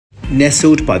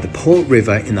Nestled by the Port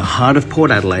River in the heart of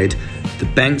Port Adelaide, the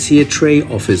Banksia Tree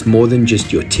offers more than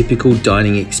just your typical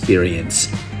dining experience.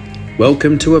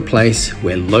 Welcome to a place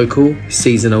where local,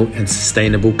 seasonal and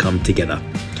sustainable come together.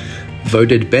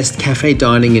 Voted Best Cafe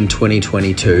Dining in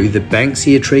 2022, the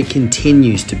Banksia Tree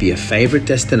continues to be a favourite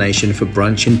destination for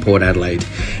brunch in Port Adelaide,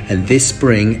 and this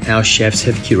spring our chefs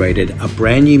have curated a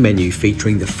brand new menu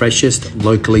featuring the freshest,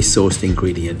 locally sourced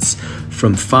ingredients.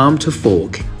 From farm to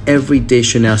fork, every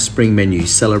dish in our spring menu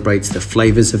celebrates the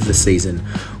flavours of the season.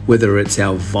 Whether it's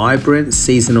our vibrant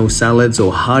seasonal salads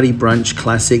or hearty brunch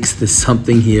classics, there's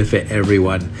something here for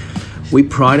everyone. We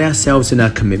pride ourselves in our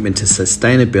commitment to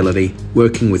sustainability,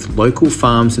 working with local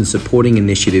farms and supporting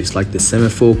initiatives like the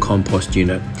Semaphore Compost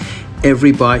Unit.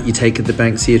 Every bite you take at the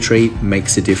Banksia Tree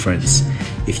makes a difference.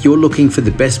 If you're looking for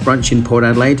the best brunch in Port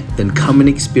Adelaide, then come and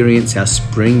experience our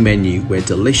spring menu where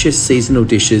delicious seasonal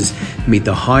dishes meet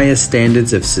the highest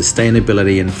standards of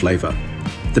sustainability and flavour.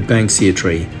 The Banksia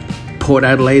Tree, Port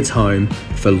Adelaide's home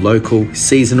for local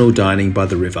seasonal dining by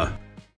the river.